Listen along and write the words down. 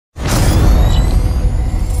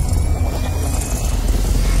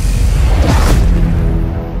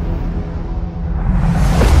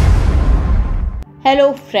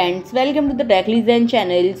friends, welcome to the Tech Listen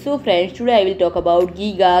channel. So friends, today I will talk about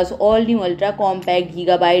Giga's all new ultra compact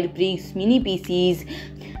Gigabyte BRIX mini PCs.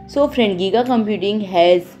 So friend, Giga Computing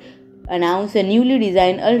has announced a newly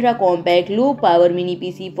designed ultra compact low power mini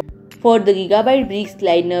PC for the Gigabyte BRIX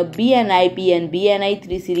lineup BNIP and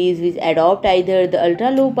BNi3 series, which adopt either the ultra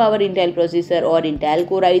low power Intel processor or Intel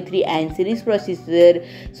Core i3 N series processor.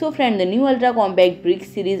 So friend, the new ultra compact BRIX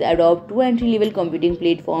series adopt two entry level computing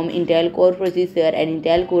platform, Intel Core processor and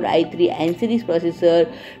Intel Core i3 N series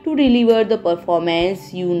processor, to deliver the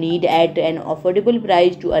performance you need at an affordable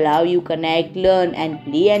price to allow you connect, learn and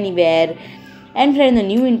play anywhere. And friend, the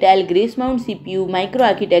new Intel Gracemont CPU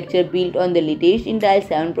microarchitecture built on the latest Intel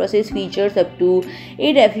 7 process features up to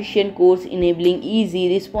 8 efficient cores, enabling easy,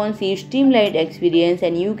 responsive, streamlined experience,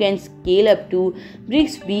 and you can scale up to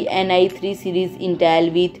BRIX BNi3 series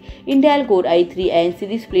Intel with Intel Core i3 N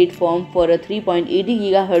series platform for a 3.80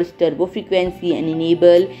 GHz turbo frequency and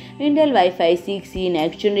enable Intel Wi-Fi 6E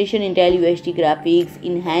next generation Intel UHD Graphics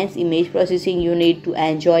enhanced image processing unit to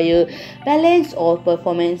enjoy a balance of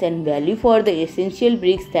performance and value for the essential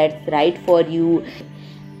BRIX that's right for you.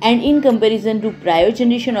 And in comparison to prior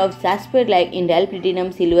generation of Jasper Lake Intel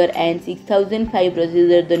Pentium Silver N6005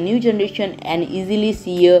 processor, the new generation can easily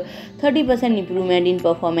see a 30% improvement in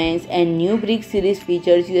performance, and new BRIX series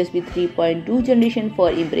features USB 3.2 generation for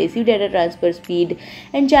impressive data transfer speed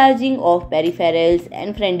and charging of peripherals.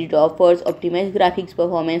 And friend, it offers optimized graphics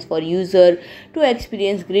performance for user to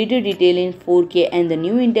experience greater detail in 4K, and the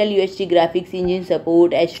new Intel UHD Graphics engine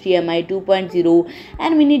support HDMI 2.0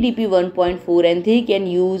 and mini-DP 1.4, and they can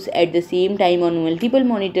use at the same time on multiple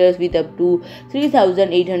monitors with up to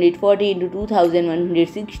 3840 x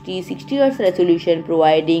 2160 60Hz resolution,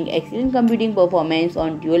 providing excellent computing performance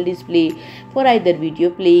on dual display for either video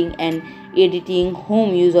playing and editing,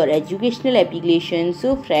 home use or educational applications.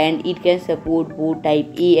 So friend, it can support both type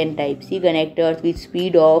A and type C connectors with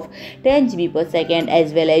speed of 10 GB per second,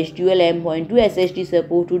 as well as dual M.2 SSD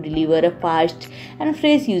support to deliver a fast and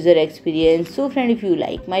fresh user experience. So friend, if you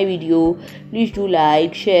like my video, please do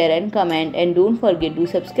like, share and comment, and don't forget to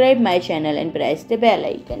subscribe my channel and press the bell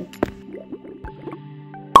icon.